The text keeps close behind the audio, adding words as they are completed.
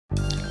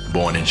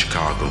Born in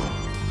Chicago,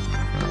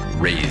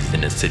 raised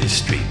in the city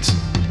streets.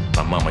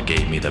 My mama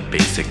gave me the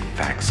basic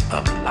facts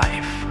of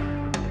life.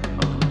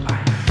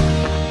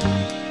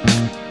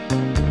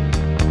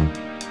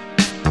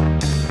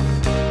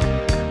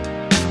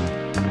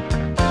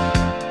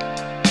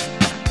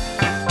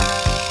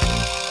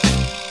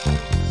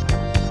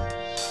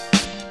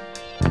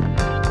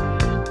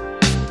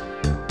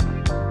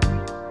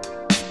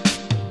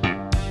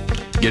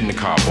 Get in the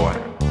car, boy.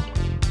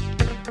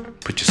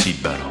 Put your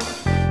seatbelt on.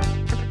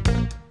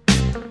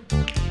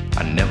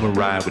 I never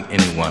ride with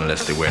anyone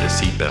unless they wear the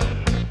seatbelt.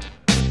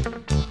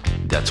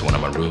 That's one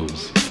of my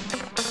rules.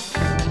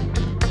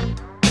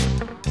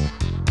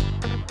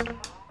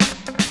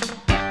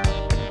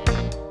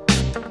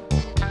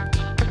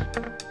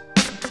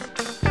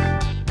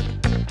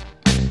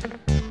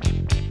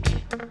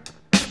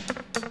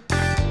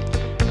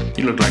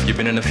 You look like you've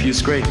been in a few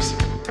scrapes.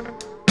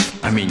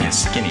 I mean, you're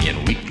skinny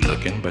and weak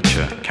looking, but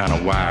you're kind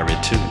of wiry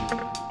too.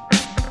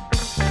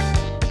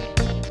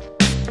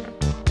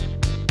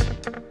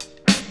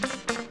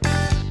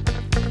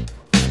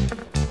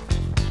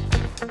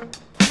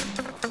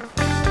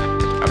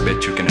 I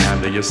bet you can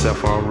handle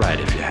yourself all right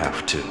if you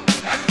have to.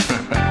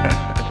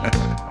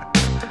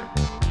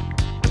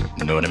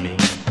 Know what I mean?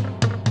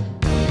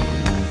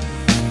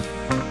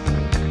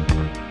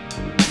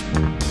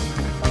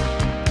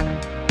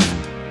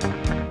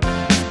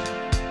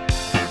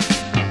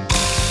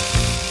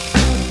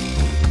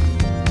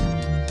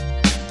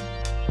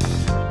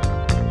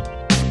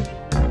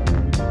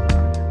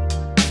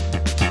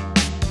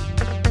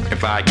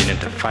 If I get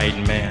into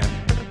fighting, man,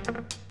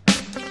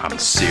 I'm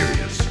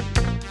serious.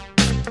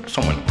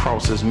 Someone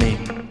crosses me,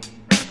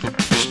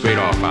 straight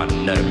off I'll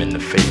nut him in the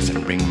face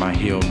and bring my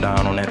heel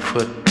down on that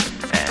foot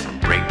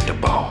and break the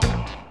bone.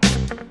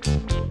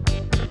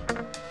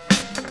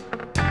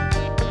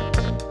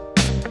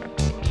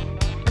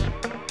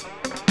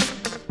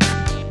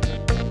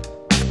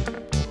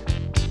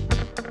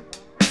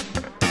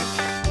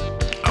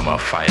 I'm a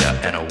fighter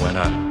and a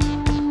winner.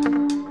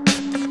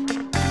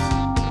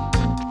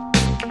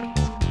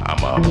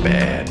 I'm a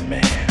bad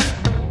man.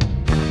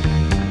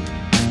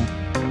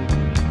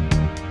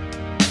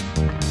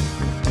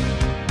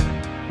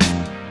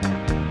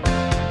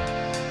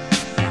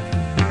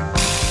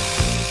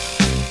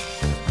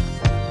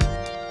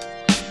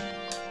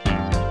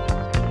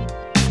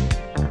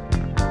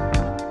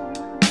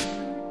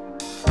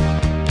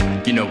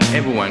 You know,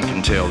 everyone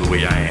can tell the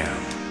way I am.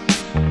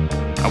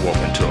 I walk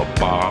into a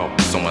bar or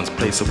someone's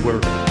place of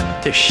work,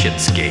 they're shit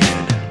scared.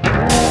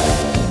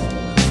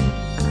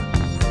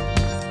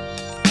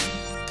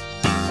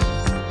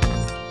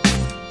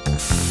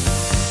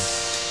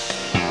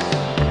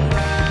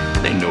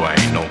 They know I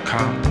ain't no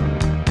cop.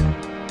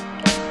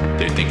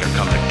 They think I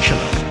come to kill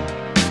them.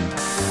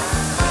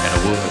 And I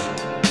would.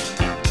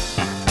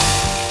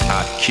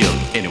 I'd kill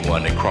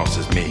anyone that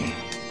crosses me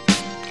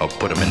or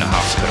put them in the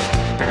hospital.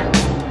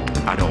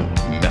 I don't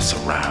mess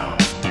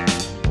around.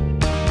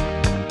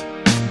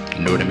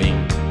 You know what I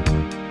mean?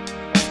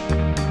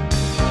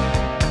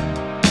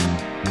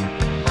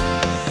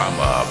 I'm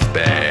a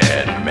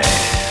bad man.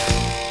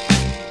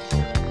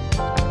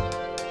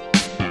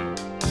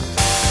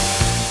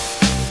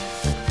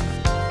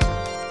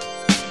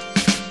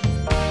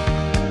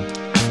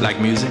 Like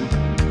music?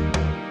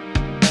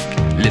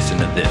 Listen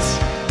to this.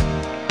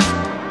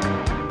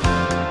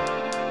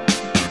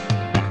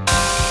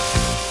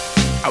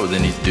 I was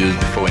in these dudes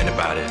before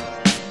anybody.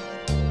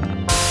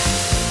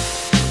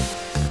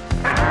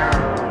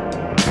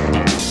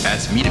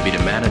 Asked me to be the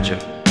manager.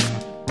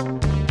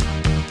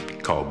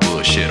 Call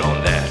bullshit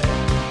on that.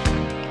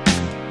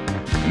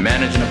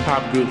 Managing a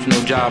pop group's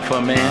no job for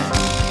a man.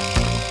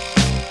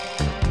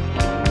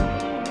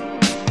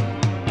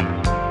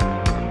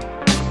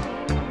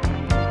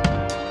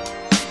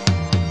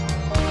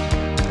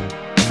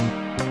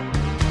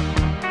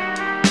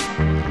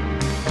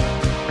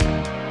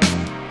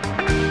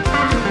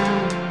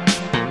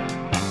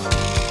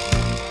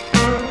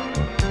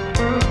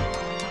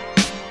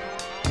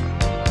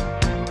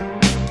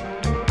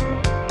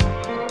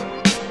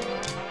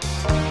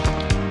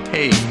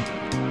 Hey,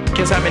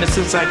 guess how many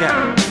suits I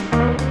got?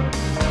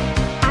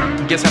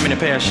 Guess how many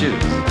pair of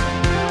shoes?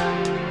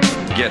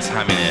 Guess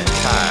how many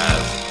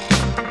ties?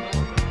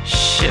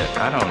 Shit,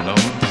 I don't know.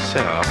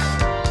 Shut up.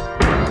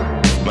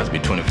 Must be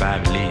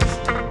 25 at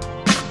least.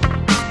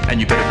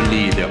 And you better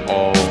believe they're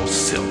all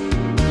silk.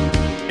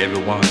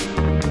 Every one.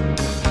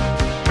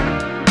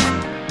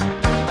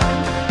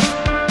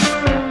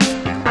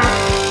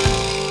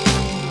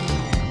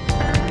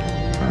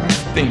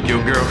 Think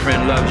your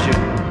girlfriend loves you?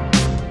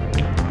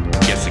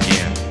 Guess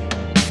again.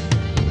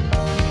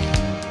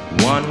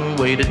 One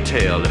way to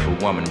tell if a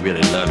woman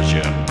really loves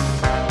you.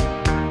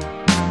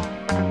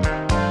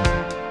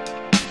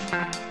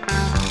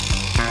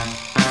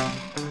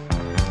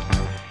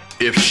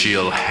 If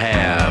she'll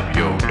have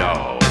your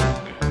dog.